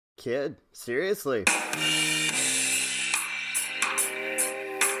Kid, seriously.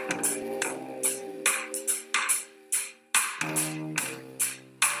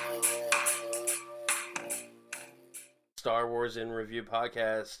 Star Wars in Review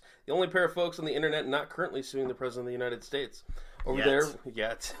podcast. The only pair of folks on the internet not currently suing the President of the United States. Over there,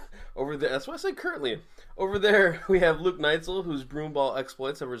 that's why I said currently. Over there, we have Luke Neitzel, whose broomball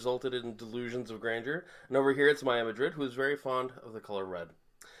exploits have resulted in delusions of grandeur. And over here, it's Miah Madrid, who is very fond of the color red.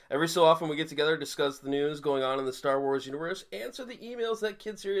 Every so often, we get together, discuss the news going on in the Star Wars universe, answer the emails that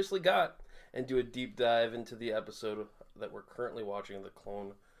Kid seriously got, and do a deep dive into the episode that we're currently watching, the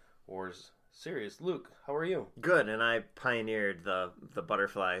Clone Wars series. Luke, how are you? Good, and I pioneered the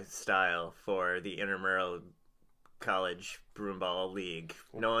butterfly style for the intramural college broomball league.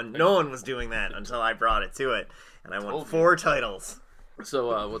 No one was doing that until I brought it to it, and I won 4 titles.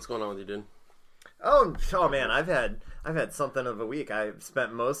 So, what's going on with you, dude? Oh man, I've had something of a week. I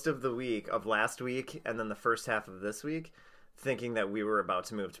spent most of the week of last week and then the first half of this week thinking that we were about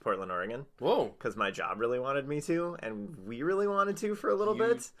to move to Portland, Oregon. Whoa! Because my job really wanted me to, and we really wanted to for a little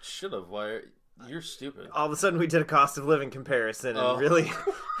bit. Should have. Why? You're stupid. All of a sudden, we did a cost of living comparison and really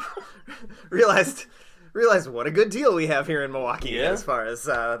realized what a good deal we have here in Milwaukee as far as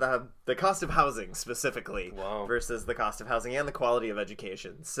the cost of housing specifically versus the cost of housing and the quality of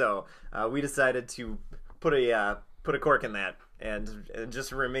education. So we decided to put a cork in that and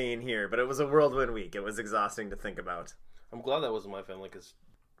just remain here. But it was a whirlwind week. It was exhausting to think about. I'm glad that wasn't my family because,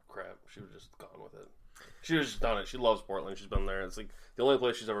 crap, she was just gone with it. She was just done it. She loves Portland. She's been there. It's like the only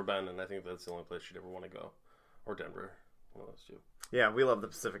place she's ever been, and I think that's the only place she'd ever want to go. Or Denver. One of those two. Yeah, we love the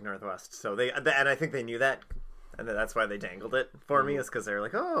Pacific Northwest. So and I think they knew that, and that's why they dangled it for me. Is because they were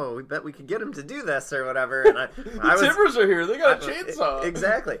like, "Oh, we bet we could get him to do this or whatever." And timbers are here. They got a chainsaw.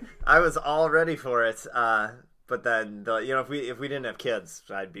 Exactly. I was all ready for it. But then if we didn't have kids,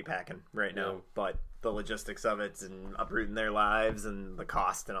 I'd be packing right now. Yeah. But the logistics of it and uprooting their lives and the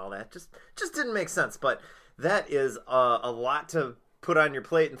cost and all that just didn't make sense. But that is a lot to put on your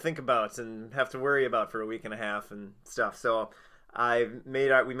plate and think about and have to worry about for a week and a half and stuff. So we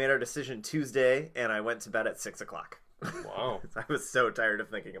made our decision Tuesday, and I went to bed at 6 o'clock. Wow. I was so tired of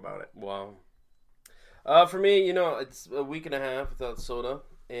thinking about it. Wow. For me, it's a week and a half without soda.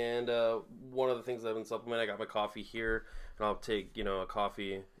 And one of the things I've been supplementing, I got my coffee here, and I'll take, a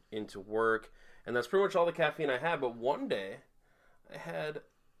coffee into work. And that's pretty much all the caffeine I had. But one day, I had,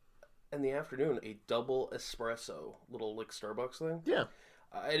 in the afternoon, a double espresso, little, Starbucks thing. Yeah.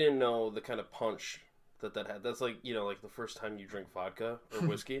 I didn't know the kind of punch that had. That's like, like the first time you drink vodka or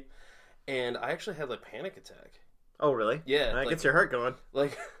whiskey. And I actually had, panic attack. Oh, really? Yeah. That gets your heart going.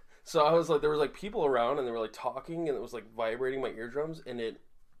 So I was there was, people around, and they were, talking, and it was, vibrating my eardrums, and it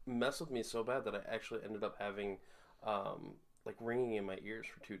messed with me so bad that I actually ended up having, ringing in my ears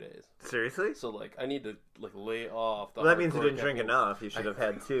for 2 days. Seriously? So, I need to, lay off the Well, that means you didn't drink enough. You should have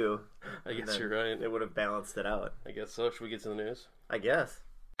had 2. I guess you're right. It would have balanced it out. I guess so. Should we get to the news? I guess.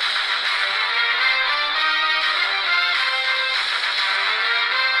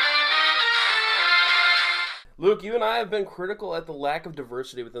 Luke, you and I have been critical at the lack of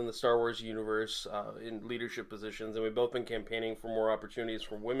diversity within the Star Wars universe in leadership positions, and we've both been campaigning for more opportunities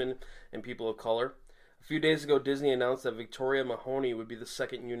for women and people of color. A few days ago, Disney announced that Victoria Mahoney would be the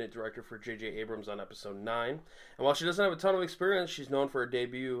second unit director for J.J. Abrams on Episode 9. And while she doesn't have a ton of experience, she's known for her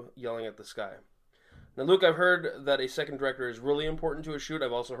debut yelling at the sky. Now, Luke, I've heard that a second director is really important to a shoot.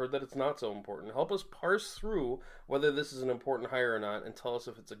 I've also heard that it's not so important. Help us parse through whether this is an important hire or not, and tell us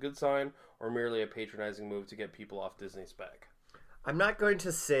if it's a good sign or merely a patronizing move to get people off Disney's back. I'm not going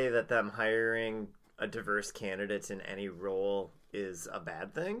to say that them hiring a diverse candidate in any role is a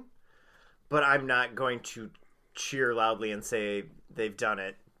bad thing, but I'm not going to cheer loudly and say they've done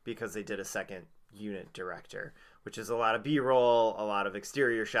it because they did a second unit director, which is a lot of B-roll, a lot of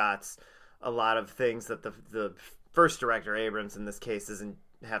exterior shots, a lot of things that the first director, Abrams, in this case, doesn't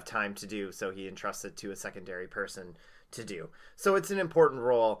have time to do, so he entrusted to a secondary person to do. So it's an important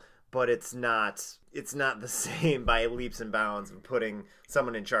role, but it's not the same by leaps and bounds of putting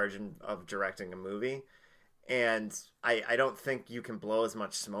someone in charge of directing a movie. And I don't think you can blow as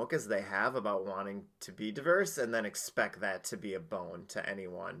much smoke as they have about wanting to be diverse and then expect that to be a bone to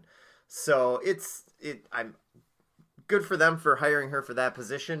anyone. So I'm good for them for hiring her for that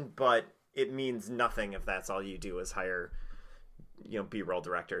position, but it means nothing if that's all you do is hire, B-roll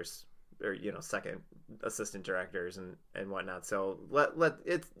directors or, second assistant directors and whatnot. So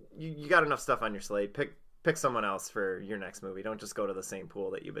you got enough stuff on your slate. Pick someone else for your next movie. Don't just go to the same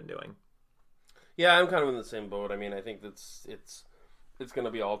pool that you've been doing. Yeah, I'm kind of in the same boat. I mean, I think it's going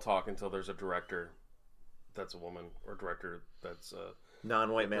to be all talk until there's a director that's a woman or director that's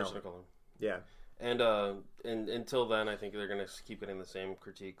Non-white male. Person of color. Yeah. And until then, I think they're going to keep getting the same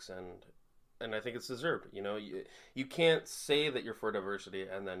critiques, and I think it's deserved. You know, you can't say that you're for diversity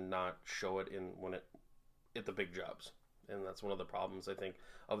and then not show it at the big jobs. And that's one of the problems, I think,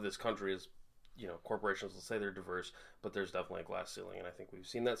 of this country is, you know, corporations will say they're diverse, but there's definitely a glass ceiling, and I think we've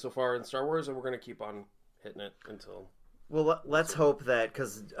seen that so far in Star Wars, and we're going to keep on hitting it until... Well, let's hope that,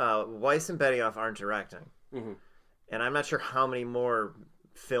 because Weiss and Benioff aren't directing. Mm-hmm. And I'm not sure how many more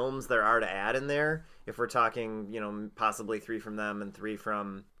films there are to add in there. If we're talking, you know, possibly 3 from them and 3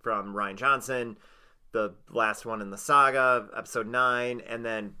 from Rian Johnson, the last one in the saga, Episode 9, and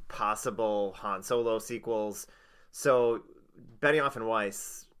then possible Han Solo sequels. So Benioff and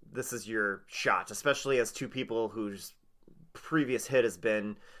Weiss, this is your shot, especially as 2 people whose previous hit has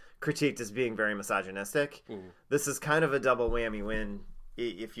been critiqued as being very misogynistic. Mm-hmm. This is kind of a double whammy win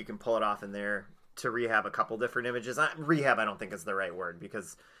if you can pull it off in there to rehab a couple different images. Rehab, I don't think is the right word,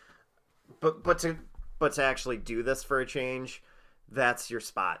 because, but to actually do this for a change, that's your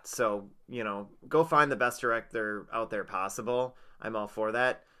spot. So, you know, go find the best director out there possible. I'm all for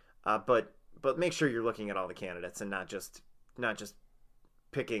that. But make sure you're looking at all the candidates and not just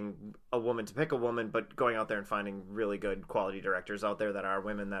picking a woman to pick a woman, but going out there and finding really good quality directors out there that are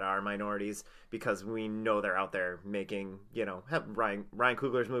women, that are minorities, because we know they're out there making, you know, Ryan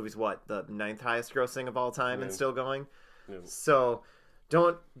Coogler's movies, what, the 9th highest grossing of all time and still going. Yeah. So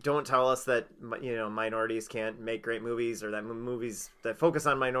don't tell us that, you know, minorities can't make great movies, or that movies that focus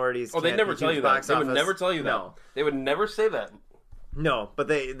on minorities they never tell you that. They would never tell you that. No. They would never say that. No, but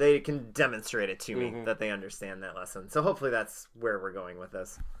they can demonstrate it to me that they understand that lesson. So hopefully that's where we're going with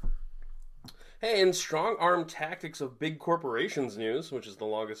this. Hey, in strong arm tactics of big corporations news, which is the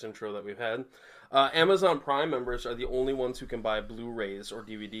longest intro that we've had, Amazon Prime members are the only ones who can buy Blu-rays or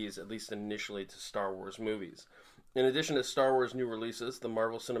DVDs, at least initially, to Star Wars movies. In addition to Star Wars new releases, the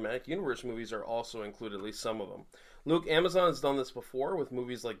Marvel Cinematic Universe movies are also included, at least some of them. Luke, Amazon has done this before with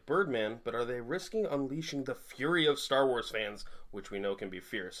movies like Birdman, but are they risking unleashing the fury of Star Wars fans, which we know can be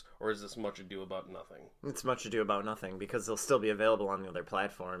fierce, or is this much ado about nothing? It's much ado about nothing, because they'll still be available on the other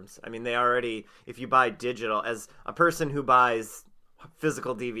platforms. I mean, they already, if you buy digital, as a person who buys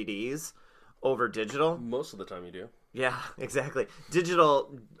physical DVDs over digital... Most of the time you do. Yeah, exactly.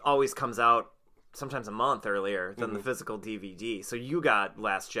 Digital always comes out sometimes a month earlier than the physical DVD. So you got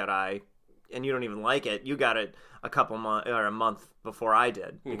Last Jedi, and you don't even like it. You got it a month before I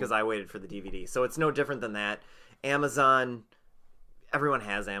did, because I waited for the DVD. So it's no different than that. Amazon, everyone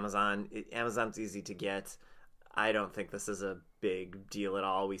has Amazon. Amazon's easy to get. I don't think this is a big deal at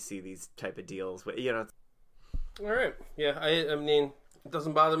all. We see these type of deals, but you know. All right. Yeah, I mean, it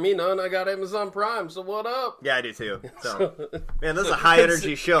doesn't bother me none. I got Amazon Prime, so what up? Yeah, I do too. So, man, this is a high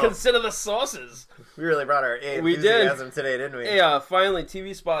energy show. Consider the sauces. We really brought our enthusiasm today, didn't we? Yeah, finally,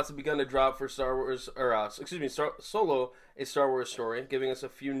 TV spots have begun to drop for Star Wars, Solo, a Star Wars story, giving us a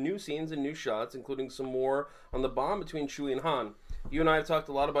few new scenes and new shots, including some more on the bond between Chewie and Han. You and I have talked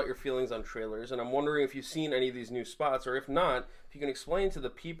a lot about your feelings on trailers, and I'm wondering if you've seen any of these new spots, or if not, if you can explain to the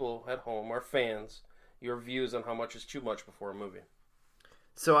people at home, our fans, your views on how much is too much before a movie.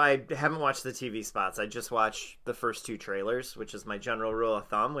 So I haven't watched the TV spots. I just watched the first 2 trailers, which is my general rule of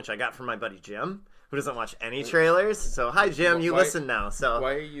thumb, which I got from my buddy Jim, who doesn't watch any trailers. So hi Jim, you listen now. So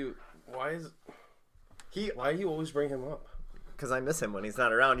why you always bring him up? Because I miss him when he's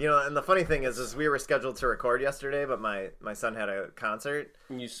not around. You know, and the funny thing is we were scheduled to record yesterday, but my son had a concert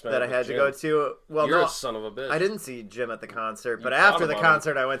that I had to go to. Well, you're a son of a bitch. I didn't see Jim at the concert, but after the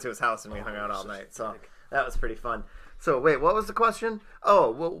concert, I went to his house and we hung out all night. So that was pretty fun. So, wait, what was the question? Oh,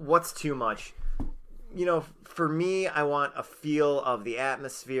 well, what's too much? You know, for me, I want a feel of the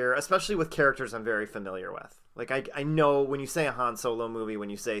atmosphere, especially with characters I'm very familiar with. Like, I know when you say a Han Solo movie, when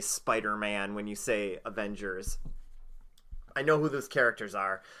you say Spider-Man, when you say Avengers, I know who those characters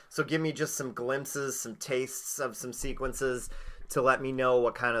are. So give me just some glimpses, some tastes of some sequences to let me know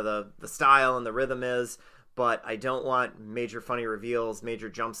what kind of the style and the rhythm is. But I don't want major funny reveals, major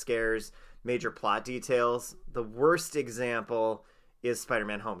jump scares, major plot details. The worst example is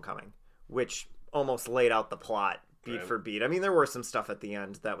Spider-Man Homecoming, which almost laid out the plot beat for beat. I mean, there were some stuff at the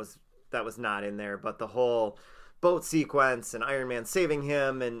end that was not in there, but the whole boat sequence and Iron Man saving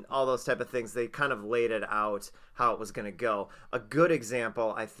him and all those type of things, they kind of laid it out how it was going to go. A good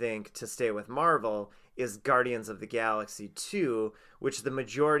example, I think, to stay with Marvel is Guardians of the Galaxy 2, which the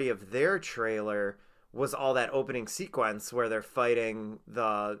majority of their trailer was all that opening sequence where they're fighting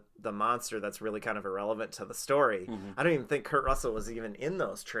the monster that's really kind of irrelevant to the story. I don't even think Kurt Russell was even in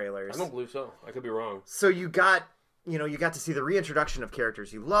those trailers. I don't believe so. I could be wrong. So you got you got to see the reintroduction of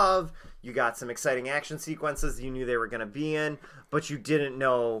characters you love. You got some exciting action sequences you knew they were going to be in, but you didn't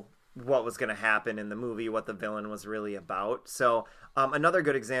know what was going to happen in the movie, what the villain was really about. So another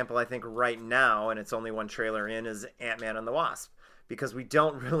good example, I think, right now, and it's only one trailer in, is Ant-Man and the Wasp, because we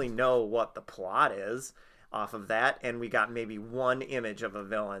don't really know what the plot is off of that, and we got maybe one image of a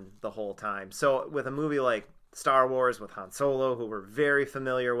villain the whole time. So with a movie like Star Wars with Han Solo, who we're very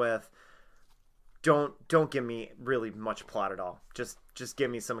familiar with, don't give me really much plot at all. Just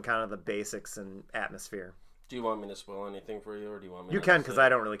give me some kind of the basics and atmosphere. Do you want me to spoil anything for you, or do you want me? You can, because I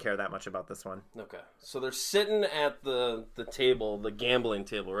don't really care that much about this one. Okay, so they're sitting at the table, the gambling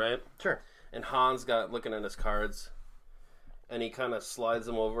table, right? Sure. And Han's looking at his cards, and he kind of slides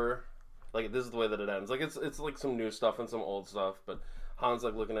them over. Like, this is the way that it ends. Like, it's like some new stuff and some old stuff, but Han's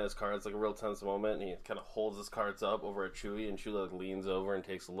like looking at his cards, like a real tense moment, and he kind of holds his cards up over at Chewie, and Chewie like leans over and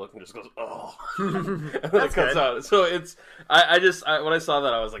takes a look and just goes, "Oh," and then it comes out. So it's when I saw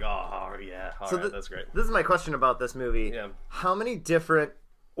that, I was like, "Oh yeah, all right, that's great." This is my question about this movie. Yeah. How many different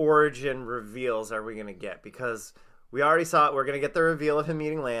origin reveals are we gonna get? Because we already saw it. We're gonna get the reveal of him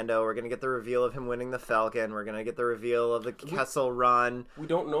meeting Lando. We're gonna get the reveal of him winning the Falcon. We're gonna get the reveal of the Kessel Run. We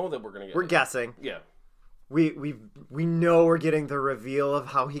don't know that we're gonna get. We're guessing. Yeah. We know we're getting the reveal of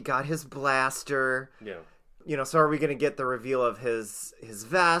how he got his blaster. Yeah. So are we going to get the reveal of his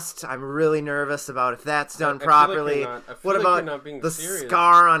vest? I'm really nervous about if that's done properly. What about the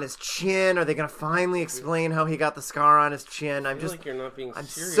scar on his chin? Are they going to finally explain how he got the scar on his chin? I'm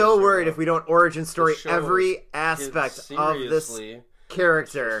so worried if we don't origin story every aspect of this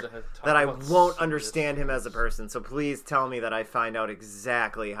character that I won't understand him as a person. So please tell me that I find out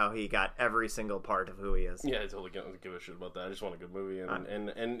exactly how he got every single part of who he is. Yeah, I totally don't give a shit about that. I just want a good movie,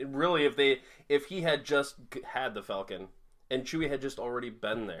 and really, if he had just had the Falcon and Chewie had just already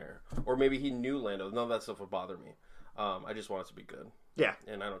been there, or maybe he knew Lando, none of that stuff would bother me. I just want it to be good. Yeah,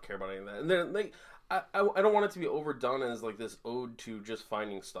 and I don't care about any of that. And then I don't want it to be overdone as like this ode to just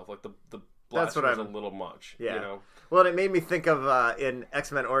finding stuff. Like the that's what I'm a little much. Yeah. Well, it made me think of in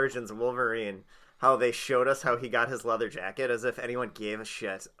X-Men Origins Wolverine, how they showed us how he got his leather jacket, as if anyone gave a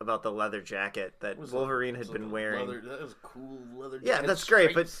shit about the leather jacket that Wolverine had been wearing. That was a cool leather jacket. Yeah, that's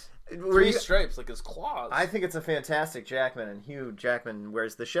great, but three stripes like his claws. I think it's a fantastic Jackman, and Hugh Jackman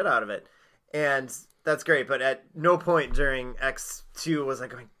wears the shit out of it, and that's great. But at no point during X2 was I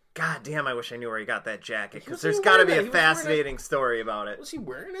going, God damn, I wish I knew where he got that jacket, because there's got to be a fascinating story about it. Was he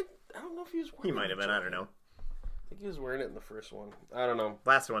wearing it? I don't know if he was wearing it. He might have been, I don't know. I think he was wearing it in the first one. I don't know.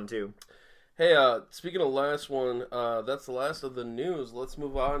 Last one, too. Hey, speaking of last one, that's the last of the news. Let's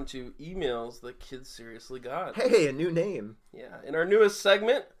move on to emails that kids seriously got. Hey, a new name. Yeah, in our newest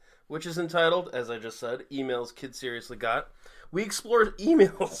segment, which is entitled, as I just said, Emails Kids Seriously Got, we explore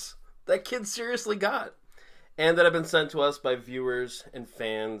emails that kids seriously got and that have been sent to us by viewers and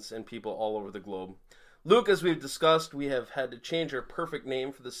fans and people all over the globe. Luke, as we've discussed, we have had to change our perfect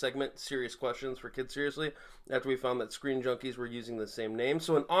name for the segment, Serious Questions for Kids Seriously, after we found that Screen Junkies were using the same name.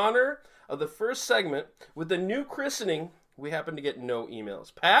 So in honor of the first segment, with the new christening, we happen to get no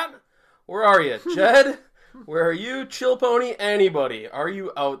emails. Pat, where are you? Jed, where are you? Chill Pony, anybody? Are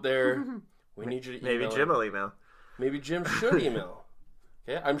you out there? We need you to email. Maybe Jim will email. Maybe Jim should email.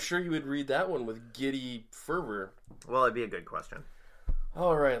 Okay, I'm sure you would read that one with giddy fervor. Well, it'd be a good question.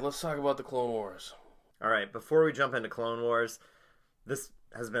 All right, let's talk about the Clone Wars. All right, before we jump into Clone Wars, this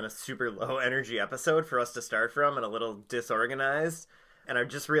has been a super low energy episode for us to start from and a little disorganized. And I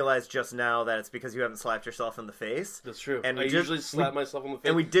just realized just now that it's because you haven't slapped yourself in the face. That's true. And I usually slap myself in the face.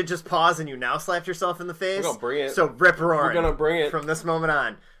 And we did just pause and you now slapped yourself in the face. We're going to bring it. So rip roaring. We're going to bring it. From this moment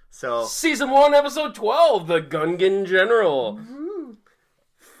on. So Season 1, Episode 12, The Gungan General. Mm-hmm.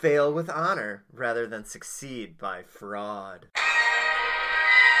 Fail with honor rather than succeed by fraud.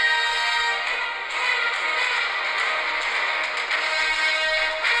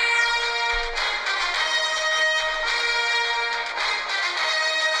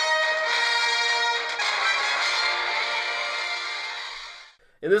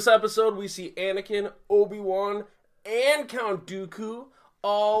 In this episode, we see Anakin, Obi-Wan, and Count Dooku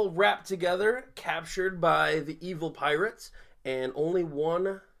all wrapped together, captured by the evil pirates, and only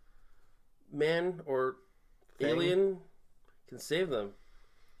one man or alien can save them.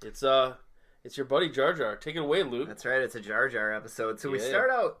 It's your buddy Jar Jar. Take it away, Luke. That's right, it's a Jar Jar episode. So we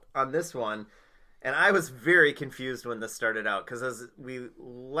start out on this one, and I was very confused when this started out, because as we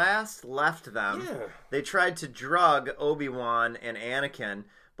last left them, they tried to drug Obi-Wan and Anakin,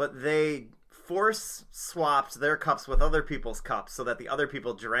 but they force-swapped their cups with other people's cups so that the other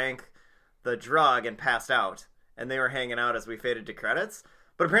people drank the drug and passed out, and they were hanging out as we faded to credits.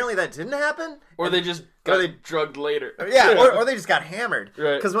 But apparently that didn't happen. Or they just got drugged later. Yeah, or they just got hammered.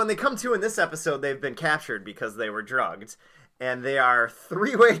 Right. Because when they come to in this episode, they've been captured because they were drugged. And they are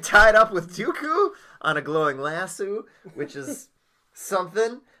three-way tied up with Dooku on a glowing lasso, which is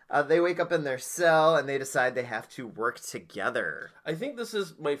something. They wake up in their cell, and they decide they have to work together. I think this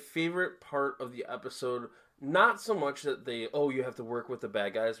is my favorite part of the episode. Not so much that you have to work with the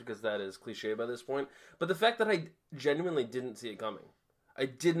bad guys, because that is cliche by this point, but the fact that I genuinely didn't see it coming. I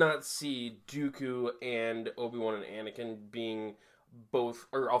did not see Dooku and Obi-Wan and Anakin being both,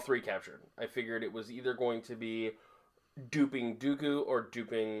 or all three captured. I figured it was either going to be duping Dooku or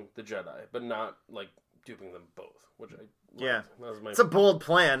duping the Jedi, but not, like, duping them both, which I loved. Yeah. That was it's a bold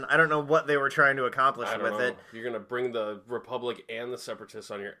plan. I don't know what they were trying to accomplish with it. You're going to bring the Republic and the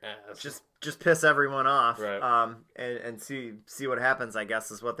Separatists on your ass. Just piss everyone off, right. and see what happens, I guess,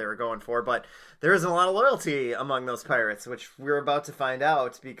 is what they were going for. But there isn't a lot of loyalty among those pirates, which we're about to find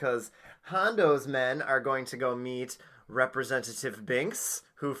out, because Hondo's men are going to go meet Representative Binks,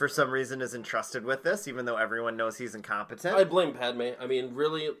 who for some reason is entrusted with this, even though everyone knows he's incompetent. I blame Padme. I mean,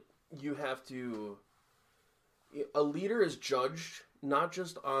 really, you have to... A leader is judged not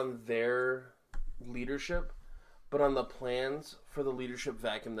just on their leadership, but on the plans for the leadership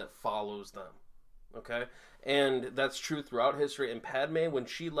vacuum that follows them. Okay? And that's true throughout history. And Padme, when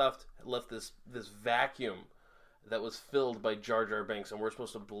she left this vacuum that was filled by Jar Jar Binks, and we're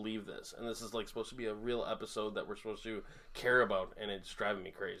supposed to believe this. And this is like supposed to be a real episode that we're supposed to care about, and it's driving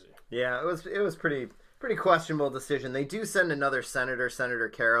me crazy. Yeah, it was pretty questionable decision. They do send another senator, Senator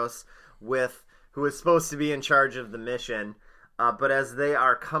Karros, who is supposed to be in charge of the mission. But as they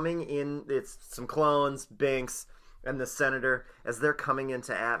are coming in, it's some clones, Binks, and the senator, as they're coming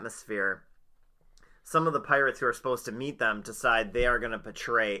into atmosphere, some of the pirates who are supposed to meet them decide they are going to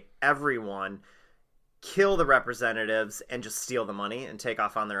betray everyone, kill the representatives, and just steal the money and take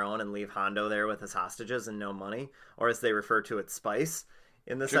off on their own and leave Hondo there with his hostages and no money, or as they refer to it, spice,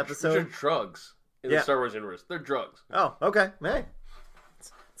 in this episode. Which are drugs in the Star Wars universe. They're drugs. Oh, okay. Hey.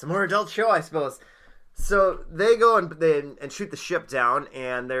 It's a more adult show, I suppose. So they go and shoot the ship down,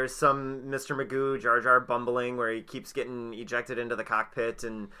 and there's some Mr. Magoo, Jar Jar, bumbling, where he keeps getting ejected into the cockpit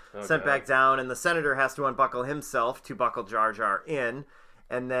and sent back down, and the senator has to unbuckle himself to buckle Jar Jar in,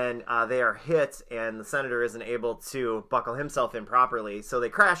 and then they are hit, and the senator isn't able to buckle himself in properly, so they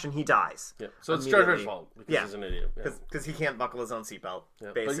crash, and he dies. Yeah. So it's Jar Jar's fault, because he's an idiot. Because he can't buckle his own seatbelt,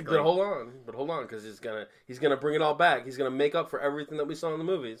 basically. But hold on, because he's gonna bring it all back. He's gonna make up for everything that we saw in the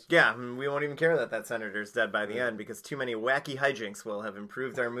movies. Yeah, we won't even care that senator's dead by the end, because too many wacky hijinks will have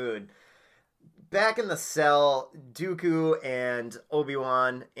improved our mood. Back in the cell, Dooku and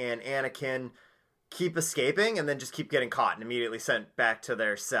Obi-Wan and Anakin keep escaping and then just keep getting caught and immediately sent back to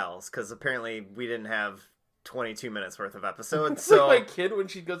their cells, because apparently we didn't have 22 minutes worth of episodes. It's so like my kid when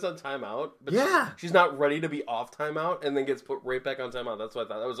she goes on timeout, but she's not ready to be off timeout and then gets put right back on timeout. That's what I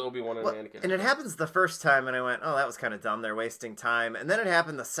thought. That was Obi-Wan and Anakin. And it happens the first time, and I went, oh, that was kind of dumb. They're wasting time. And then it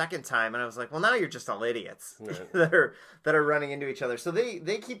happened the second time, and I was like, well, now you're just all idiots that are running into each other. So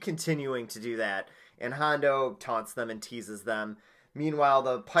they keep continuing to do that, and Hondo taunts them and teases them. Meanwhile,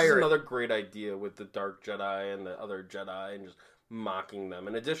 the pirate... This is another great idea with the Dark Jedi and the other Jedi and just mocking them.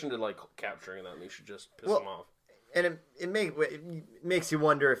 In addition to, like, capturing them, you should just piss them off. And it makes you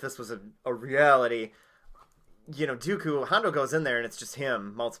wonder if this was a reality. You know, Hondo goes in there and it's just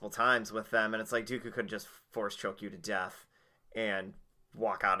him multiple times with them. And it's like Dooku could just force choke you to death and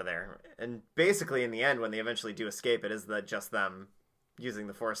walk out of there. And basically, in the end, when they eventually do escape, it is just them using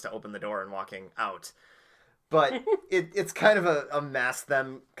the Force to open the door and walking out. But it's kind of a mess,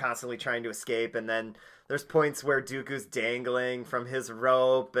 them constantly trying to escape. And then there's points where Dooku's dangling from his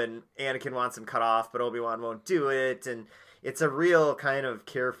rope and Anakin wants him cut off, but Obi-Wan won't do it. And it's a real kind of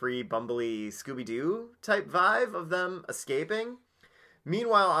carefree, bumbly Scooby-Doo type vibe of them escaping.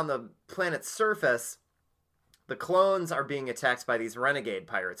 Meanwhile, on the planet's surface, the clones are being attacked by these renegade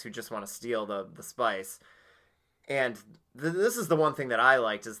pirates who just want to steal the spice. And this is the one thing that I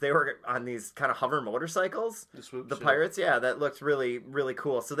liked, is they were on these kind of hover motorcycles. The pirates, that looked really, really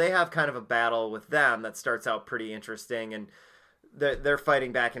cool. So they have kind of a battle with them that starts out pretty interesting, and they're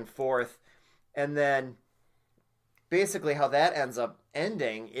fighting back and forth. And then basically how that ends up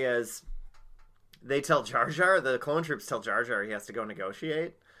ending is they tell Jar Jar, the clone troops tell Jar Jar he has to go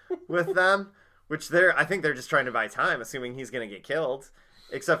negotiate with them, which I think they're just trying to buy time, assuming he's going to get killed.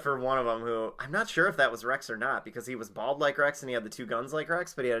 Except for one of them who, I'm not sure if that was Rex or not, because he was bald like Rex and he had the two guns like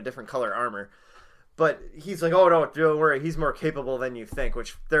Rex, but he had a different color armor. But he's like, oh, no, don't worry, he's more capable than you think,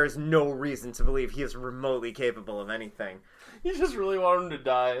 which there is no reason to believe he is remotely capable of anything. You just really want him to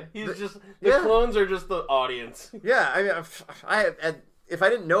die. The clones are just the audience. Yeah, I mean, if I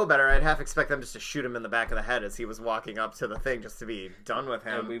didn't know better, I'd half expect them just to shoot him in the back of the head as he was walking up to the thing just to be done with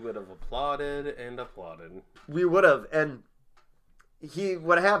him. And we would have applauded and applauded. We would have. And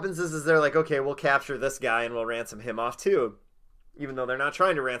what happens is they're like, okay, we'll capture this guy and we'll ransom him off too. Even though they're not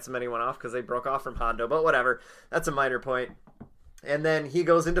trying to ransom anyone off because they broke off from Hondo. But whatever. That's a minor point. And then he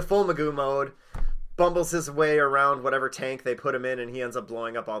goes into full Magoo mode, bumbles his way around whatever tank they put him in, and he ends up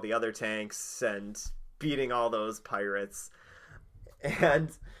blowing up all the other tanks and beating all those pirates. And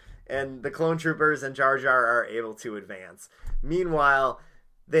the clone troopers and Jar Jar are able to advance. Meanwhile,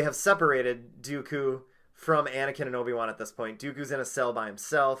 they have separated Dooku from Anakin and Obi-Wan at this point. Dooku's in a cell by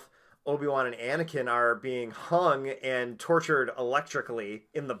himself. Obi-Wan and Anakin are being hung and tortured electrically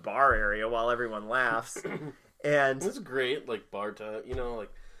in the bar area while everyone laughs. And it's great, like bar time.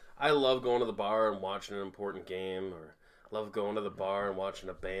 I love going to the bar and watching an important game, or love going to the bar and watching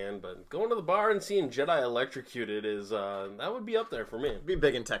a band, but going to the bar and seeing Jedi electrocuted is that would be up there for me. It'd be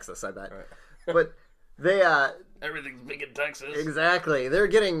big in Texas, I bet. Right. But they everything's big in Texas. Exactly. They're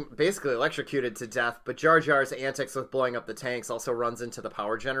getting basically electrocuted to death, but Jar Jar's antics with blowing up the tanks also runs into the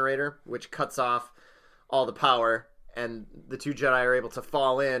power generator, which cuts off all the power, and the two Jedi are able to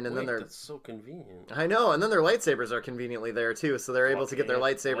fall in, and then that's so convenient. I know, and then their lightsabers are conveniently there too, so they're able to get their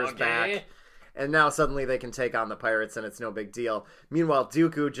lightsabers back. And now suddenly they can take on the pirates, and it's no big deal. Meanwhile,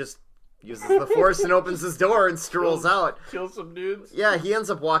 Dooku just uses the Force and opens his door and strolls out. Kill some dudes. Yeah, he ends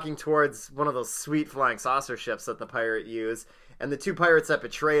up walking towards one of those sweet flying saucer ships that the pirate used. And the two pirates that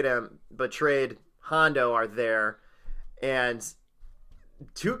betrayed Hondo are there. And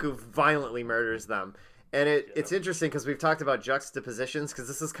Dooku violently murders them. And it's interesting because we've talked about juxtapositions, because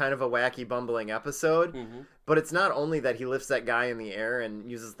this is kind of a wacky, bumbling episode. Mm-hmm. But it's not only that he lifts that guy in the air and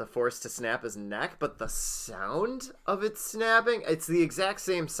uses the Force to snap his neck, but the sound of it snapping, it's the exact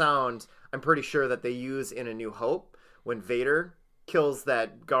same sound, I'm pretty sure, that they use in A New Hope when Vader kills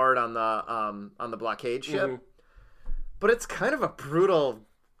that guard on the blockade ship. Mm-hmm. But it's kind of a brutal,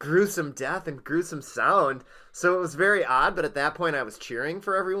 gruesome death and gruesome sound. So it was very odd, but at that point I was cheering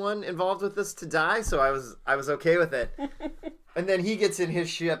for everyone involved with this to die, so I was okay with it. And then he gets in his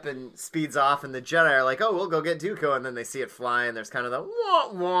ship and speeds off, and the Jedi are like, oh, we'll go get Dooku, and then they see it fly, and there's kind of the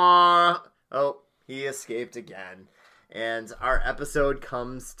wah wah. Oh, he escaped again. And our episode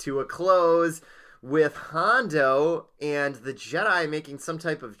comes to a close with Hondo and the Jedi making some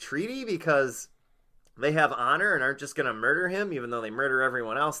type of treaty because they have honor and aren't just going to murder him, even though they murder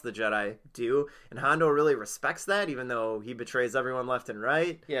everyone else, the Jedi do. And Hondo really respects that, even though he betrays everyone left and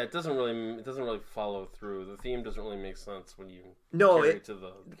right. Yeah, it doesn't really follow through. The theme doesn't really make sense when you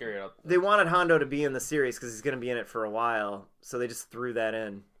carry it out. They wanted Hondo to be in the series because he's going to be in it for a while, so they just threw that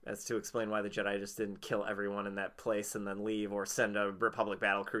in as to explain why the Jedi just didn't kill everyone in that place and then leave, or send a Republic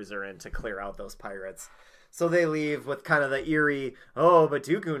battlecruiser in to clear out those pirates. So they leave with kind of the eerie, oh, but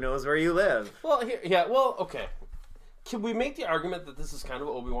Dooku knows where you live. Well, okay. Can we make the argument that this is kind of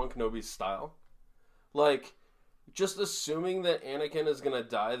Obi-Wan Kenobi's style? Like, just assuming that Anakin is going to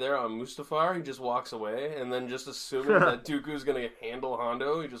die there on Mustafar, he just walks away, and then just assuming that Dooku's going to handle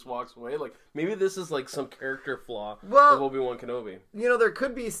Hondo, he just walks away. Like, maybe this is like some character flaw of Obi-Wan Kenobi. You know, there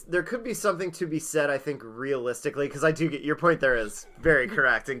could be something to be said, I think, realistically, because I do get your point there is very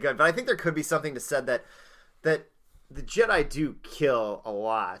correct and good, but I think there could be something to said that the Jedi do kill a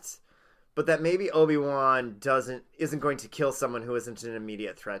lot, but that maybe Obi-Wan isn't going to kill someone who isn't an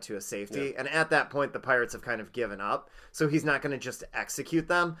immediate threat to his safety. Yeah. And at that point, the pirates have kind of given up, so he's not going to just execute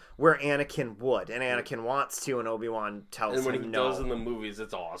them, where Anakin would, and Anakin wants to, and Obi-Wan tells him no. And when he does in the movies,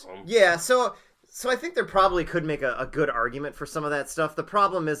 it's awesome. Yeah, so I think there probably could make a good argument for some of that stuff. The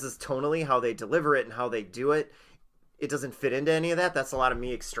problem is tonally how they deliver it and how they do it. It doesn't fit into any of that. That's a lot of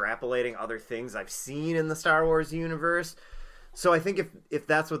me extrapolating other things I've seen in the Star Wars universe. So I think if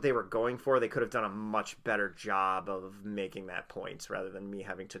that's what they were going for, they could have done a much better job of making that point, rather than me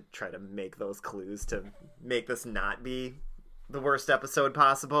having to try to make those clues to make this not be the worst episode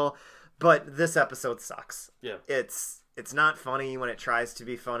possible. But this episode sucks. Yeah. It's not funny when it tries to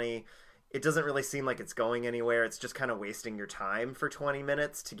be funny. It doesn't really seem like it's going anywhere. It's just kind of wasting your time for 20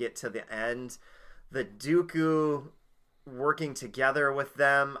 minutes to get to the end. The Dooku working together with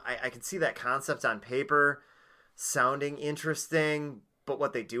them, I can see that concept on paper sounding interesting, but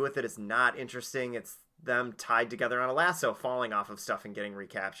what they do with it is not interesting. It's them tied together on a lasso, falling off of stuff and getting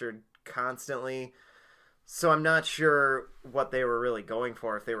recaptured constantly. So I'm not sure what they were really going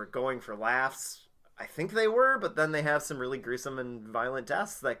for. If they were going for laughs, I think they were, but then they have some really gruesome and violent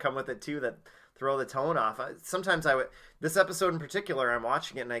deaths that come with it too that throw the tone off. Sometimes this episode in particular, I'm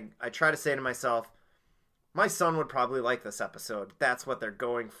watching it and I try to say to myself, my son would probably like this episode. That's what they're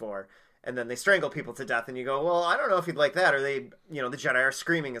going for. and then they strangle people to death, and you go, well, I don't know if you'd like that. Or they, the Jedi are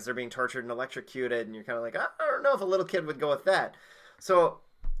screaming as they're being tortured and electrocuted, and you're kind of like, I don't know if a little kid would go with that. So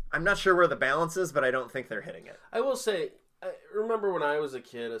I'm not sure where the balance is, but I don't think they're hitting it. I will say, I remember when I was a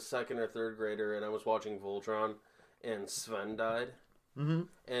kid, a second or third grader, and I was watching Voltron, and Sven died. Mm-hmm.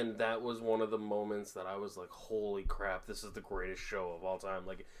 And that was one of the moments that I was like, holy crap, this is the greatest show of all time.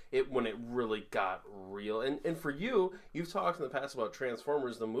 Like, when it really got real. And for you, you've talked in the past about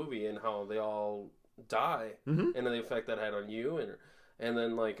Transformers, the movie, and how they all die, and the effect that had on you. And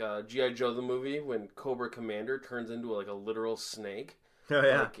then, like, G.I. Joe, the movie, when Cobra Commander turns into, like, a literal snake. Oh,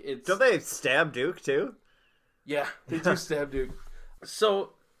 yeah. Like, don't they stab Duke, too? Yeah, they do stab Duke.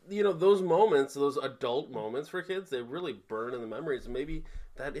 So, those moments, those adult moments for kids, they really burn in the memories. Maybe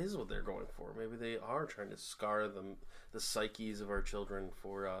that is what they're going for. Maybe they are trying to scar the psyches of our children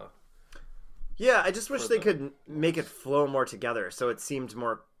for... Yeah, I just wish they could make it flow more together so it seemed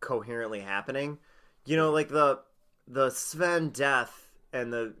more coherently happening. Like the Sven death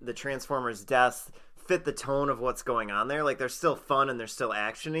and the Transformers deaths fit the tone of what's going on there. Like, they're still fun and they're still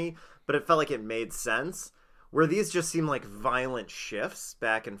action-y, but it felt like it made sense. Where these just seem like violent shifts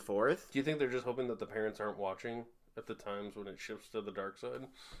back and forth. Do you think they're just hoping that the parents aren't watching at the times when it shifts to the dark side?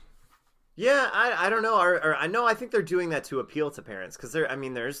 Yeah, I don't know. Or I think they're doing that to appeal to parents. Because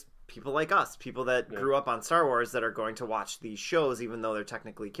there's people like us, people that grew up on Star Wars that are going to watch these shows, even though they're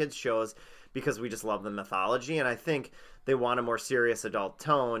technically kids' shows, because we just love the mythology. And I think they want a more serious adult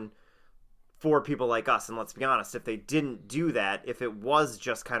tone for people like us. And let's be honest, if they didn't do that, if it was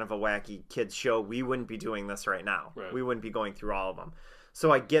just kind of a wacky kids show, we wouldn't be doing this right now. Right. We wouldn't be going through all of them.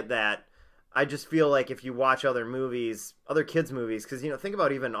 So I get that. I just feel like if you watch other movies, other kids' movies, because, think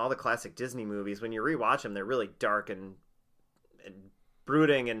about even all the classic Disney movies, when you rewatch them, they're really dark and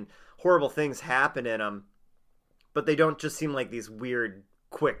brooding and horrible things happen in them. But they don't just seem like these weird,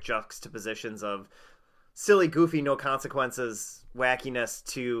 quick juxtapositions of silly, goofy, no consequences, wackiness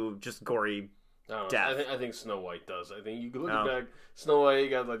to just gory death. I think Snow White does. I think you look back, Snow White, you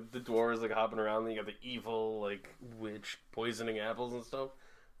got like the dwarves like hopping around, then you got the evil like witch poisoning apples and stuff.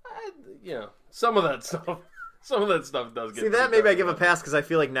 Some of that stuff. Some of that stuff does get... See, that maybe I give a pass because I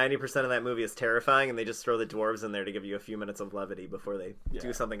feel like 90% of that movie is terrifying, and they just throw the dwarves in there to give you a few minutes of levity before they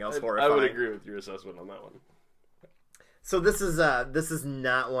do something else horrifying. I would agree with your assessment on that one. So this is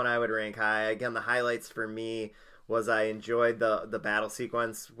not one I would rank high. Again, the highlights for me was I enjoyed the battle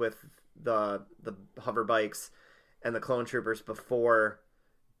sequence with the hover bikes and the clone troopers before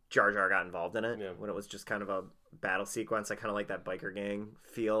Jar Jar got involved in it. Yeah. When it was just kind of a battle sequence, I kind of like that biker gang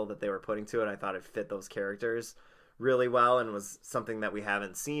feel that they were putting to it. I thought it fit those characters really well and was something that we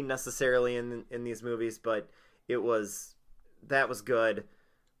haven't seen necessarily in these movies, but that was good.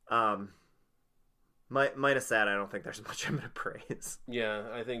 Minus that, I don't think there's much I'm going to praise. Yeah,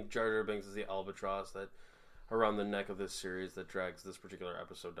 I think Jar Jar Binks is the albatross that around the neck of this series that drags this particular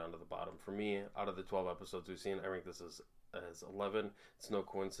episode down to the bottom. For me, out of the 12 episodes we've seen, I rank this as 11. It's no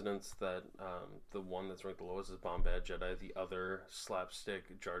coincidence that the one that's ranked the lowest is Bombad Jedi, the other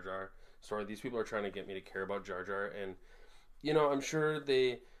slapstick Jar Jar story. These people are trying to get me to care about Jar Jar, and I'm sure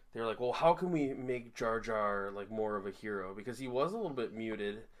they're like, well, how can we make Jar Jar like more of a hero? Because he was a little bit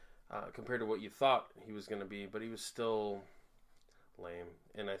muted compared to what you thought he was going to be, but he was still lame.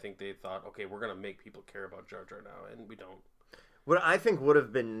 And I think they thought, okay, we're going to make people care about Jar Jar now, and we don't. What I think would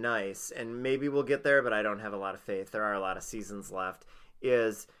have been nice, and maybe we'll get there, but I don't have a lot of faith, there are a lot of seasons left,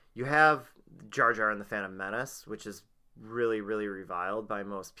 is you have Jar Jar in the Phantom Menace, which is really, really reviled by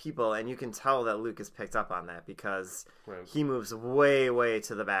most people, and you can tell that Luke has picked up on that because he moves way, way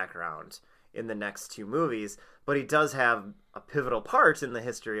to the background in the next two movies, but he does have a pivotal part in the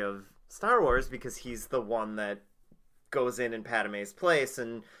history of Star Wars because he's the one that goes in Padme's place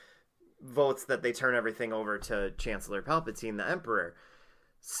and votes that they turn everything over to Chancellor Palpatine, the Emperor.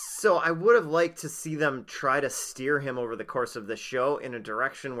 So I would have liked to see them try to steer him over the course of the show in a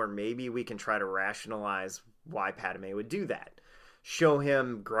direction where maybe we can try to rationalize why Padme would do that. Show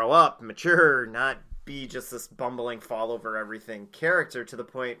him grow up, mature, not be just this bumbling fall over everything character to the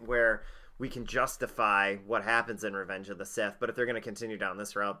point where we can justify what happens in Revenge of the Sith. But if they're going to continue down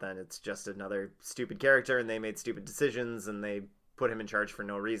this route, then it's just another stupid character and they made stupid decisions and they put him in charge for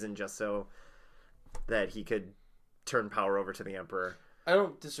no reason just so that he could turn power over to the Emperor. I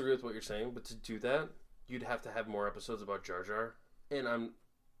don't disagree with what you're saying, but to do that, you'd have to have more episodes about Jar Jar, and I'm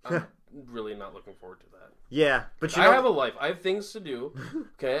really not looking forward to that. Yeah, but I have a life. I have things to do.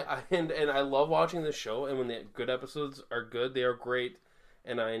 Okay, and I love watching this show, and when the good episodes are good, they are great,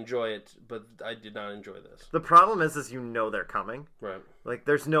 and I enjoy it. But I did not enjoy this. The problem is they're coming. Right. Like,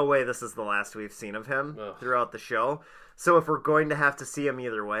 there's no way this is the last we've seen of him throughout the show. So if we're going to have to see him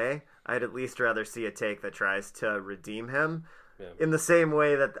either way, I'd at least rather see a take that tries to redeem him. Yeah. In the same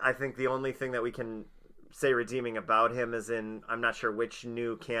way that I think the only thing that we can say redeeming about him is in, I'm not sure which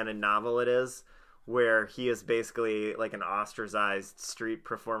new canon novel it is, where he is basically like an ostracized street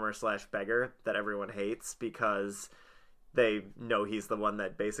performer / beggar that everyone hates because they know he's the one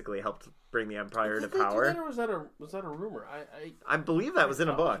that basically helped bring the Empire to power. Or was that a rumor? I believe that was in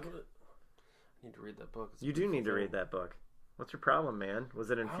a book. I need to read that book. You do need to read that book. What's your problem, man?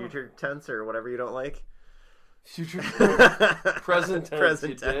 Was it in future tense or whatever you don't like? Future tense. Present tense, Present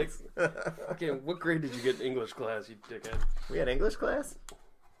you tense. dick. Okay, what grade did you get in English class, you dickhead? We had English class?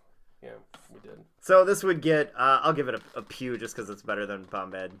 Yeah, we did. So this would get, I'll give it a pew just because it's better than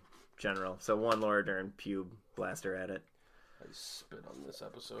Bombad General. So 1 Laura Dern pew blaster at it. I spit on this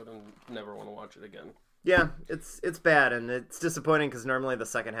episode and never want to watch it again. Yeah, it's bad, and it's disappointing because normally the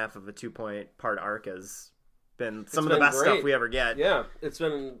second half of a 2-part arc has been some of the best stuff we ever get. Yeah, it's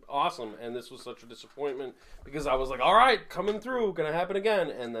been awesome, and this was such a disappointment because I was like, all right, coming through, gonna happen again,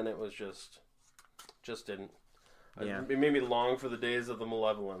 and then it was just didn't. Yeah. It made me long for the days of the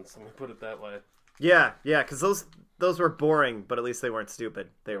malevolence, let me put it that way. Yeah, because those were boring, but at least they weren't stupid.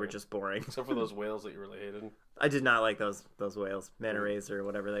 They were just boring. Except for those whales that you really hated. I did not like those whales, manta rays or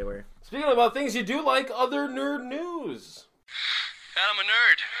whatever they were. Speaking about things you do like, other nerd news. I'm a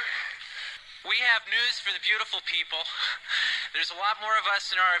nerd. We have news for the beautiful people. There's a lot more of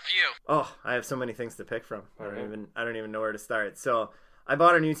us in our view. Oh, I have so many things to pick from. I don't even know where to start. So I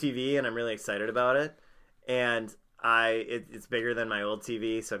bought a new TV and I'm really excited about it. And it's bigger than my old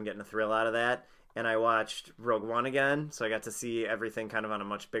TV, so I'm getting a thrill out of that. And I watched Rogue One again, so I got to see everything kind of on a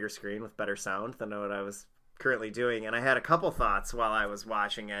much bigger screen with better sound than what I was currently doing. And I had a couple thoughts while I was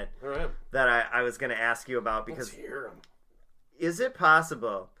watching it that I was going to ask you about, because let's hear 'em. Is it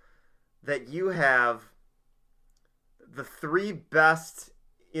possible that you have the 3 best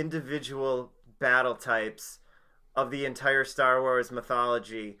individual battle types of the entire Star Wars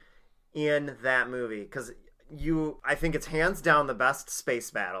mythology in that movie? Because I think it's hands down the best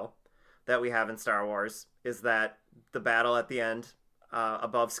space battle that we have in Star Wars is that the battle at the end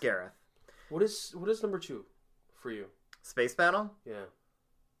above Scarif. What is number 2 for you? Space battle? Yeah.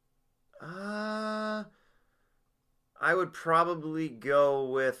 I would probably go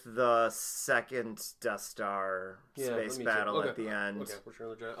with the second Death Star space battle at the end. Okay, we're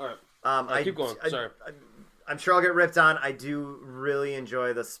sure all right. Keep going. Sorry. I'm sure I'll get ripped on. I do really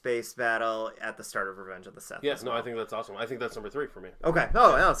enjoy the space battle at the start of Revenge of the Sith. Yes, I think that's awesome. I think that's number 3 for me. Okay.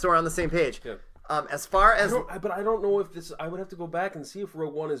 Oh, yeah, so we're on the same page. Yeah. As far as... But I don't know if this... I would have to go back and see if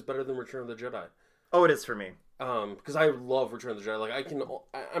Rogue One is better than Return of the Jedi. Oh, it is for me. Because I love Return of the Jedi.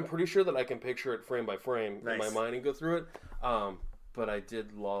 Like, I'm pretty sure that I can picture it frame by frame in my mind and go through it. But I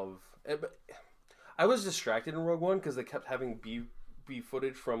did love... I was distracted in Rogue One because they kept having B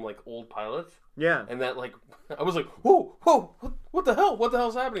footage from, like, old pilots. Yeah. And that, like, I was like, whoa, what the hell? What the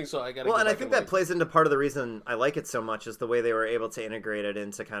hell's happening? So I got to Well, and I think that plays into part of the reason I like it so much is the way they were able to integrate it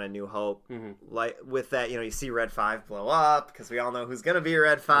into kind of New Hope. Mm-hmm. Like, with that, you see Red 5 blow up, because we all know who's going to be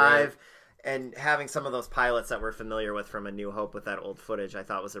Red 5. Right. And having some of those pilots that we're familiar with from A New Hope with that old footage, I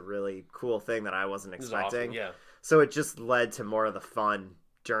thought was a really cool thing that I wasn't expecting. Awesome. Yeah. So it just led to more of the fun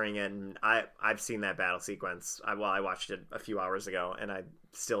during it, and I've seen that battle sequence. I watched it a few hours ago, and I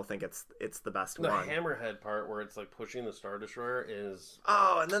still think it's the best one. The Hammerhead part where it's like pushing the Star Destroyer is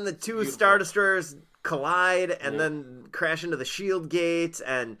and then the 2 beautiful. Star Destroyers collide and then crash into the shield gate,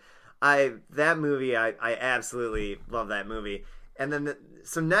 and that movie I absolutely love that movie. And then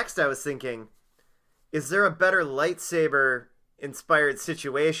so next I was thinking, is there a better lightsaber inspired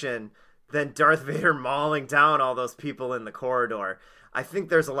situation than Darth Vader mauling down all those people in the corridor? I think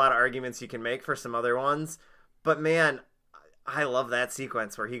there's a lot of arguments you can make for some other ones, but man, I love that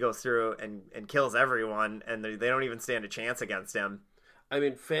sequence where he goes through and kills everyone, and they don't even stand a chance against him. I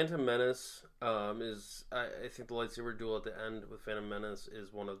mean, Phantom Menace is... I think the lightsaber duel at the end with Phantom Menace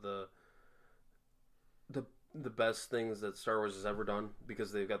is one of the best things that Star Wars has ever done,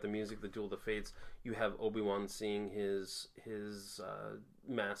 because they've got the music, the Duel of the Fates. You have Obi-Wan seeing his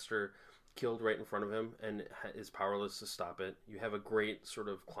master killed right in front of him and is powerless to stop it. You have a great sort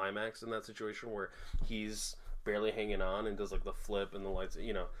of climax in that situation where he's barely hanging on and does like the flip and the lights,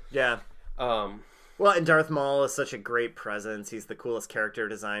 Yeah. Well, and Darth Maul is such a great presence. He's the coolest character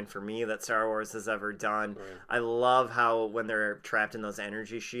design for me that Star Wars has ever done. Right. I love how when they're trapped in those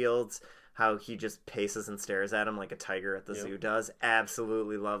energy shields, how he just paces and stares at him like a tiger at the zoo does.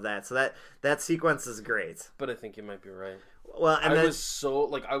 Absolutely love that. So that sequence is great. But I think you might be right. Well, and I was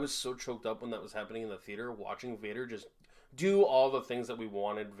so choked up when that was happening in the theater, watching Vader just do all the things that we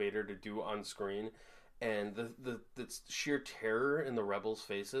wanted Vader to do on screen, and the sheer terror in the rebels'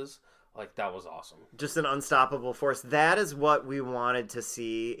 faces, like, that was awesome. Just an unstoppable force. That is what we wanted to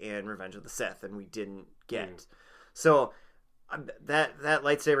see in Revenge of the Sith, and we didn't get. So that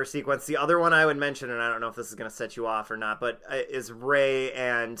lightsaber sequence. The other one I would mention, and I don't know if this is going to set you off or not, but is Rey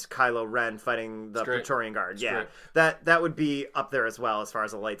and Kylo Ren fighting the Praetorian Guard. Yeah, that would be up there as well as far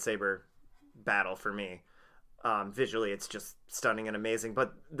as a lightsaber battle for me. Visually, it's just stunning and amazing.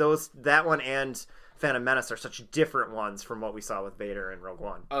 But that one and Phantom Menace are such different ones from what we saw with Vader and Rogue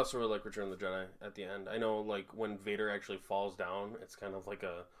One. I also really like Return of the Jedi at the end. I know, like, when Vader actually falls down, it's kind of like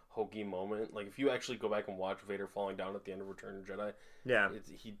a hokey moment. Like, if you actually go back and watch Vader falling down at the end of Return of the Jedi, yeah,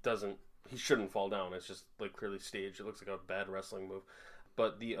 he shouldn't fall down. It's just, like, clearly staged. It looks like a bad wrestling move.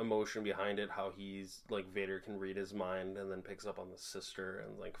 But the emotion behind it, how he's, like, Vader can read his mind and then picks up on the sister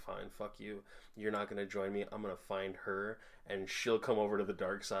and, like, fine, fuck you. You're not going to join me. I'm going to find her and she'll come over to the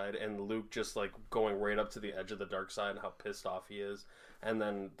dark side. And Luke just, like, going right up to the edge of the dark side and how pissed off he is. And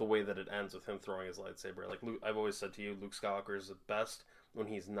then the way that it ends with him throwing his lightsaber. Like, Luke, I've always said to you, Luke Skywalker is the best when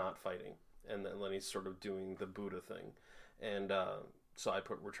he's not fighting. And then he's sort of doing the Buddha thing. And so I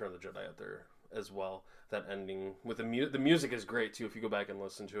put Return of the Jedi out there as well. That ending with the music is great too if you go back and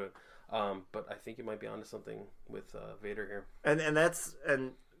listen to it. But I think you might be onto something with Vader here. And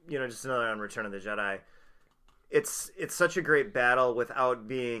you know, just another on Return of the Jedi. It's such a great battle without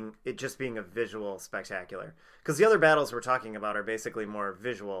being a visual spectacular. Because the other battles we're talking about are basically more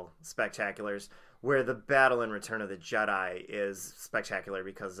visual spectaculars, where the battle in Return of the Jedi is spectacular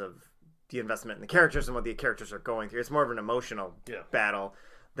because of the investment in the characters and what the characters are going through. It's more of an emotional battle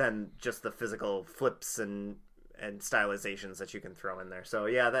than just the physical flips and stylizations that you can throw in there. So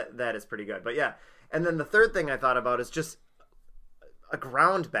yeah, that is pretty good. But yeah, and then the third thing I thought about is just a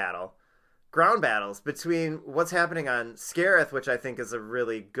ground battle. Ground battles between what's happening on Scarif, which I think is a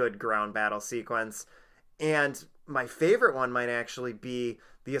really good ground battle sequence, and my favorite one might actually be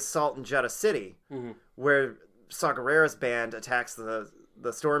the assault in Jeddah City, where Saw Gerrera's band attacks the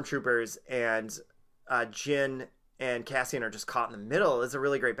stormtroopers, and Jyn and Cassian are just caught in the middle. Is a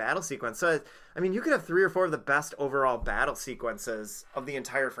really great battle sequence. So, I mean, you could have 3 or 4 of the best overall battle sequences of the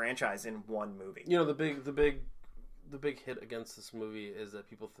entire franchise in one movie. You know, the big hit against this movie is that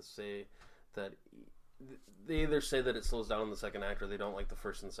people say that they either say that it slows down in the second act or they don't like the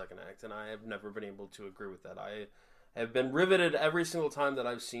first and second act, and I have never been able to agree with that. I have been riveted every single time that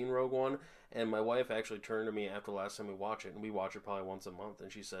I've seen Rogue One, and my wife actually turned to me after the last time we watch it, and we watch it probably once a month,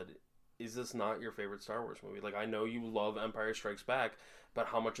 and she said, is this not your favorite Star Wars movie? Like, I know you love Empire Strikes Back, but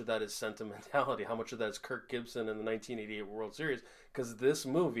how much of that is sentimentality? How much of that is Kirk Gibson in the 1988 World Series? Because this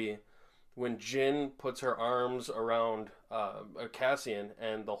movie, when Jyn puts her arms around Cassian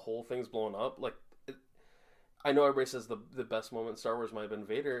and the whole thing's blown up, like, I know everybody says the best moment in Star Wars might have been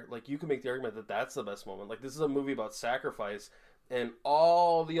Vader. Like, you can make the argument that that's the best moment. Like, this is a movie about sacrifice, and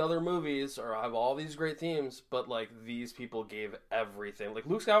all the other movies have all these great themes, but, like, these people gave everything. Like,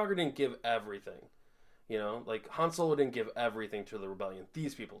 Luke Skywalker didn't give everything. You know? Like, Han Solo didn't give everything to the rebellion.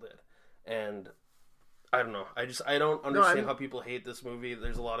 These people did. And I don't know. I don't understand how people hate this movie.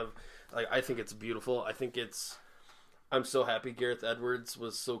 There's a lot of, like, I think it's beautiful. I'm so happy Gareth Edwards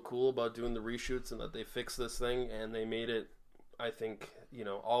was so cool about doing the reshoots and that they fixed this thing and they made it. I think, you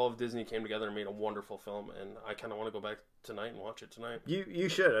know, all of Disney came together and made a wonderful film, and I kind of want to go back tonight and watch it tonight. You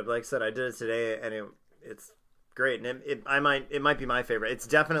should. Like I said, I did it today, and it's great. And it might be my favorite. It's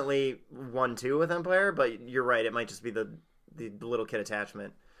definitely 1-2 with Empire, but you're right. It might just be the little kid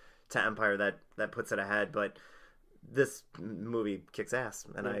attachment to Empire that puts it ahead. But this movie kicks ass,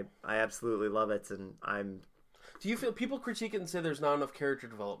 and I absolutely love it. And Do you feel people critique it and say there's not enough character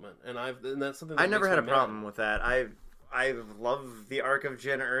development? And that's something that I never had a problem with that. I love the arc of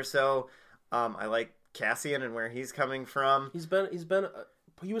Jyn Erso. I like Cassian and where he's coming from.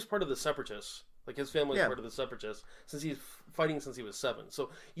 He was part of the Separatists. Like, his family was part of the Separatists since he's fighting since he was 7.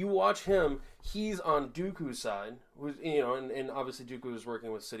 So you watch him; he's on Dooku's side, who's, you know, and obviously Dooku is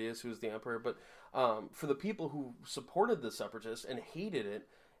working with Sidious, who's the Emperor. But for the people who supported the Separatists and hated it,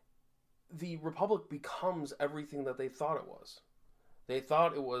 the Republic becomes everything that they thought it was. They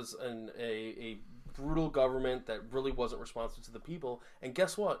thought it was a brutal government that really wasn't responsive to the people, and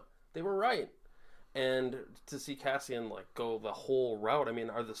guess what? They were right. And to see Cassian, like, go the whole route, I mean,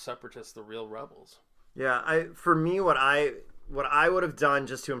 are the Separatists the real rebels? Yeah, for me, what I would have done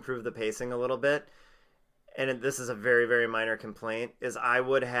just to improve the pacing a little bit, and this is a very, very minor complaint, is I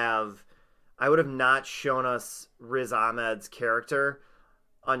would have not shown us Riz Ahmed's character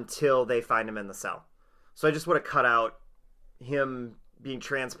until they find him in the cell. So I just would have cut out him being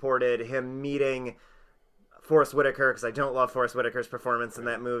transported, him meeting Forrest Whitaker, because I don't love Forrest Whitaker's performance in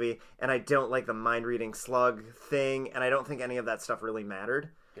that movie, and I don't like the mind-reading slug thing, and I don't think any of that stuff really mattered.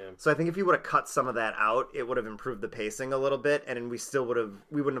 Yeah. So I think if you would have cut some of that out, it would have improved the pacing a little bit, and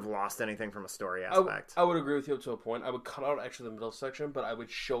we wouldn't have lost anything from a story aspect. I would agree with you up to a point. I would cut out actually the middle section, but I would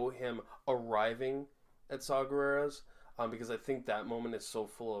show him arriving at Saw Gerrera's, because I think that moment is so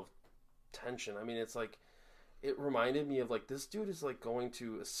full of tension. I mean, it's like, it reminded me of like, this dude is like going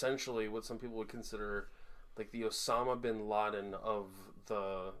to essentially what some people would consider like the Osama bin Laden of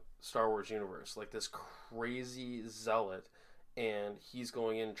the Star Wars universe, like this crazy zealot, and he's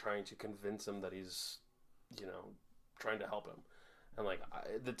going in trying to convince him that he's, trying to help him. And like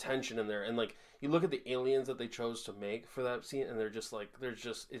the tension in there, and like you look at the aliens that they chose to make for that scene, and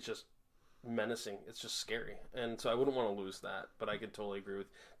it's just menacing. It's just scary, and so I wouldn't want to lose that. But I could totally agree with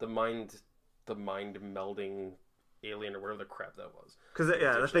the mind melding alien or whatever the crap that was. Because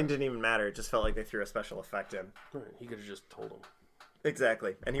the thing didn't even matter. It just felt like they threw a special effect in. Right. He could have just told him.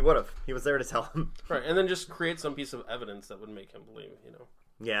 Exactly, and he would have. He was there to tell him. Right, and then just create some piece of evidence that would make him believe.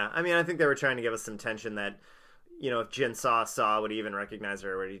 Yeah, I mean, I think they were trying to give us some tension that, if Jin saw, would he even recognize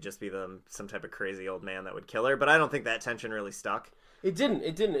her, or would he just be some type of crazy old man that would kill her? But I don't think that tension really stuck. It didn't.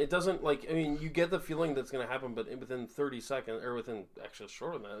 It doesn't, like, I mean, you get the feeling that's going to happen, but within 30 seconds, or within, actually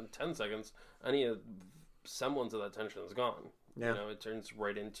shorter than that, in 10 seconds, any semblance of that tension is gone. Yeah. It turns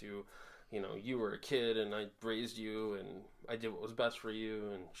right into, you were a kid, and I raised you, and I did what was best for you,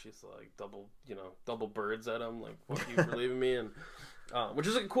 and she's like double birds at him, like, fuck you for leaving me, and, which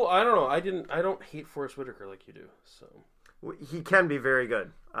is cool. I don't know. I don't hate Forrest Whitaker like you do, so. He can be very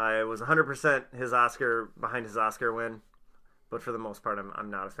good. I was 100% behind his Oscar win. But for the most part, I'm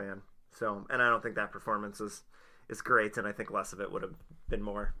not a fan. So, and I don't think that performance is great, and I think less of it would have been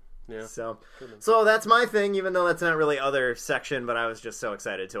more. Yeah. So that's my thing, even though that's not really other section, but I was just so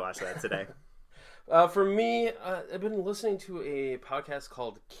excited to watch that today. For me, I've been listening to a podcast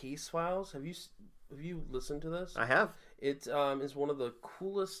called Case Files. Have you listened to this? I have. It is one of the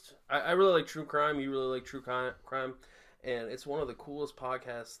coolest. I really like true crime. You really like true crime. And it's one of the coolest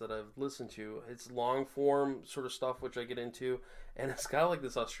podcasts that I've listened to. It's long form sort of stuff, which I get into. And it's got like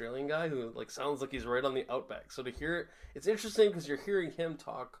this Australian guy who like sounds like he's right on the outback. So to hear it, it's interesting because you're hearing him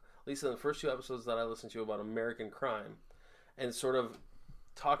talk, at least in the first 2 episodes that I listened to, about American crime. And sort of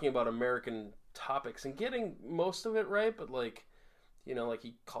talking about American topics and getting most of it right. But like, like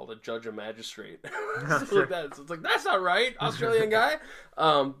he called a judge a magistrate. Sure. Like that. So it's like, that's not right, Australian guy.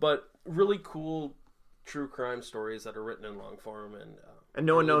 But really cool true crime stories that are written in long form, and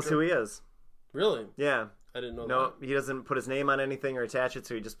no one knows who he is. Really? Yeah. I didn't know that. No, he doesn't put his name on anything or attach it,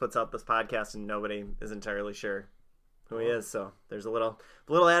 so he just puts out this podcast, and nobody is entirely sure who he is. So there's a little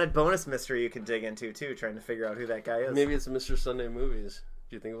added bonus mystery you can dig into too, trying to figure out who that guy is. Maybe it's Mr. Sunday Movies.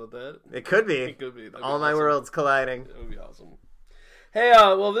 Do you think about that? It could be. It could be. All my worlds colliding. It would be awesome. Hey,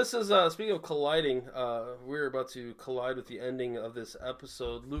 well, this is, speaking of colliding, we're about to collide with the ending of this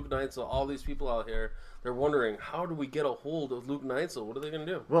episode. Luke Neitzel, all these people out here, they're wondering, how do we get a hold of Luke Neitzel? What are they going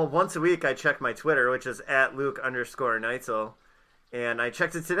to do? Well, once a week I check my Twitter, which is @Luke_Neitzel, and I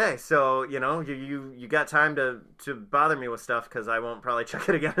checked it today. So, you got time to bother me with stuff, because I won't probably check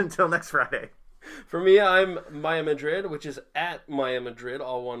it again until next Friday. For me, I'm Miah Madrid, which is @Miah Madrid,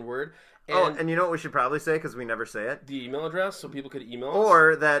 all one word. And you know what we should probably say, because we never say it? The email address, so people could email us?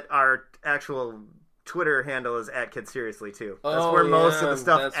 Or that our actual Twitter handle is @KidSeriously, too. That's where most of the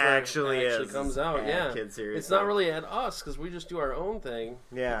stuff actually comes out, yeah. KidSeriously. It's not really at us, because we just do our own thing.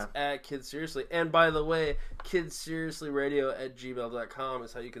 Yeah. It's @KidSeriously. And by the way, kidseriouslyradio@gmail.com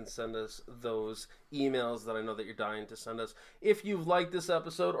is how you can send us those emails that I know that you're dying to send us. If you've liked this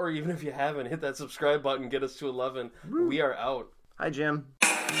episode, or even if you haven't, hit that subscribe button, get us to 11. Woo. We are out. Hi, Jim.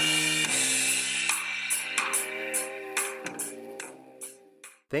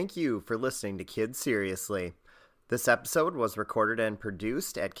 Thank you for listening to Kids Seriously. This episode was recorded and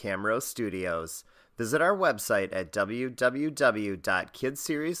produced at Camrose Studios. Visit our website at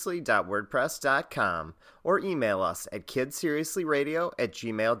www.kidseriously.wordpress.com or email us at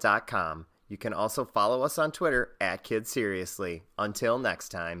kidseriouslyradio@gmail.com. You can also follow us on Twitter @KidSeriously. Until next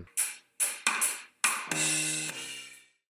time.